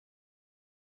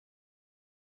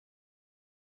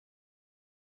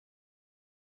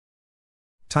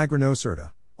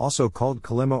Tigranocerta, also called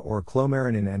Cholimma or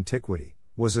Chlomaron in antiquity,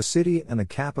 was a city and the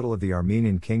capital of the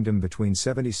Armenian Kingdom between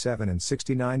 77 and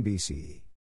 69 BCE.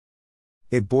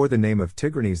 It bore the name of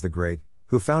Tigranes the Great,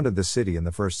 who founded the city in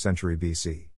the 1st century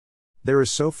BC. There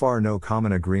is so far no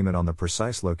common agreement on the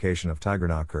precise location of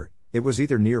Tigranakert. It was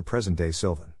either near present-day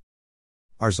Silvan,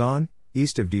 Arzan,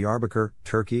 east of Diyarbakır,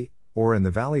 Turkey, or in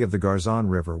the valley of the Garzan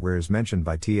River where is mentioned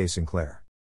by T.A Sinclair.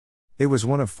 It was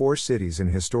one of 4 cities in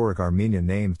historic Armenia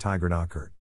named Tigranokert.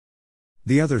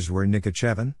 The others were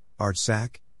Nakhichevan,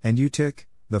 Artsakh, and Utik,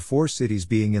 the 4 cities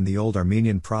being in the old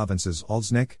Armenian provinces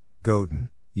Aldznik, Goghtn,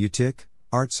 Utik,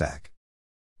 Artsakh.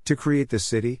 To create this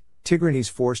city, Tigranes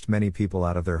forced many people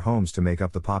out of their homes to make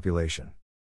up the population.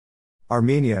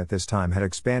 Armenia at this time had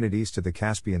expanded east to the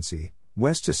Caspian Sea,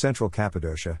 west to central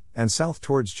Cappadocia, and south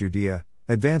towards Judea,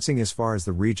 advancing as far as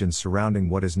the regions surrounding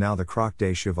what is now the Croix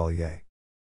des Chevaliers.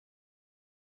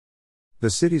 The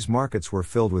city's markets were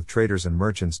filled with traders and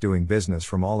merchants doing business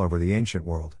from all over the ancient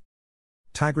world.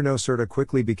 Tigranocerta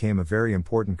quickly became a very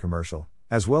important commercial,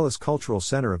 as well as cultural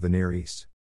center of the Near East.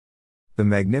 The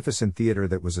magnificent theatre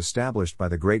that was established by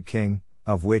the great king,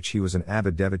 of which he was an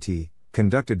avid devotee,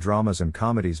 conducted dramas and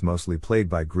comedies mostly played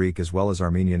by Greek as well as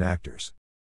Armenian actors.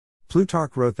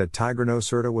 Plutarch wrote that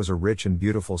Tigranocerta was a rich and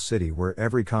beautiful city where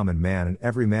every common man and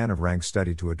every man of rank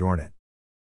studied to adorn it.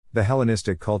 The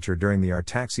Hellenistic culture during the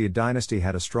Artaxid dynasty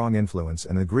had a strong influence,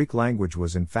 and the Greek language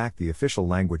was in fact the official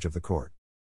language of the court.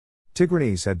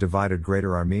 Tigranes had divided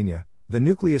Greater Armenia, the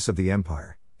nucleus of the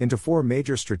empire, into 4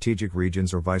 major strategic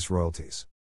regions or viceroyalties.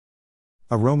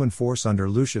 A Roman force under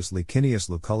Lucius Licinius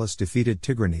Lucullus defeated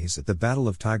Tigranes at the Battle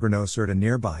of Tigranocerta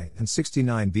nearby in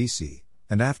 69 BC,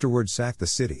 and afterwards sacked the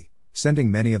city,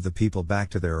 sending many of the people back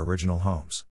to their original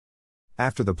homes.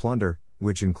 After the plunder,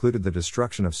 which included the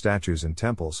destruction of statues and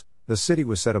temples, the city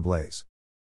was set ablaze.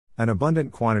 An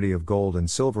abundant quantity of gold and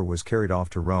silver was carried off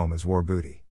to Rome as war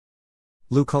booty.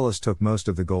 Lucullus took most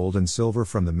of the gold and silver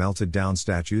from the melted down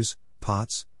statues,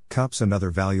 pots, cups and other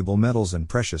valuable metals and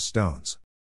precious stones.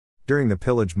 During the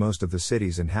pillage, most of the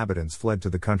city's inhabitants fled to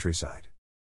the countryside.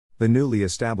 The newly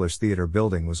established theatre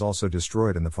building was also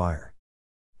destroyed in the fire.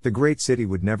 The great city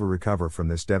would never recover from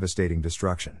this devastating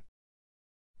destruction.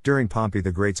 During Pompey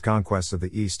the Great's conquests of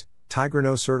the east,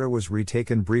 Tigranocerta was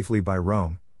retaken briefly by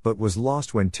Rome, but was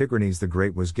lost when Tigranes the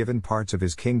Great was given parts of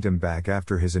his kingdom back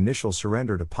after his initial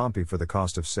surrender to Pompey for the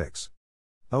cost of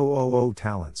 6,000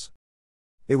 talents.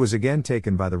 It was again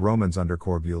taken by the Romans under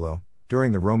Corbulo,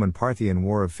 during the Roman-Parthian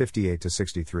War of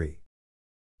 58-63.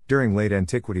 During late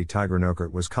antiquity,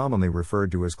 Tigranokert was commonly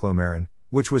referred to as Chlomaron,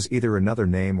 which was either another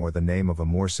name or the name of a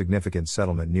more significant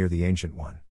settlement near the ancient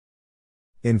one.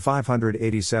 In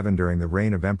 587, during the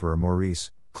reign of Emperor Maurice,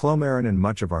 Chlomaron and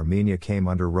much of Armenia came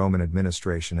under Roman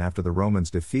administration after the Romans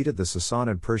defeated the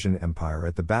Sassanid Persian Empire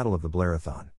at the Battle of the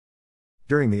Blerathon.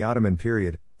 During the Ottoman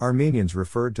period, Armenians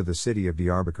referred to the city of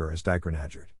Diyarbakır as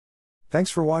Diyarbakır.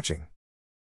 Thanks for watching.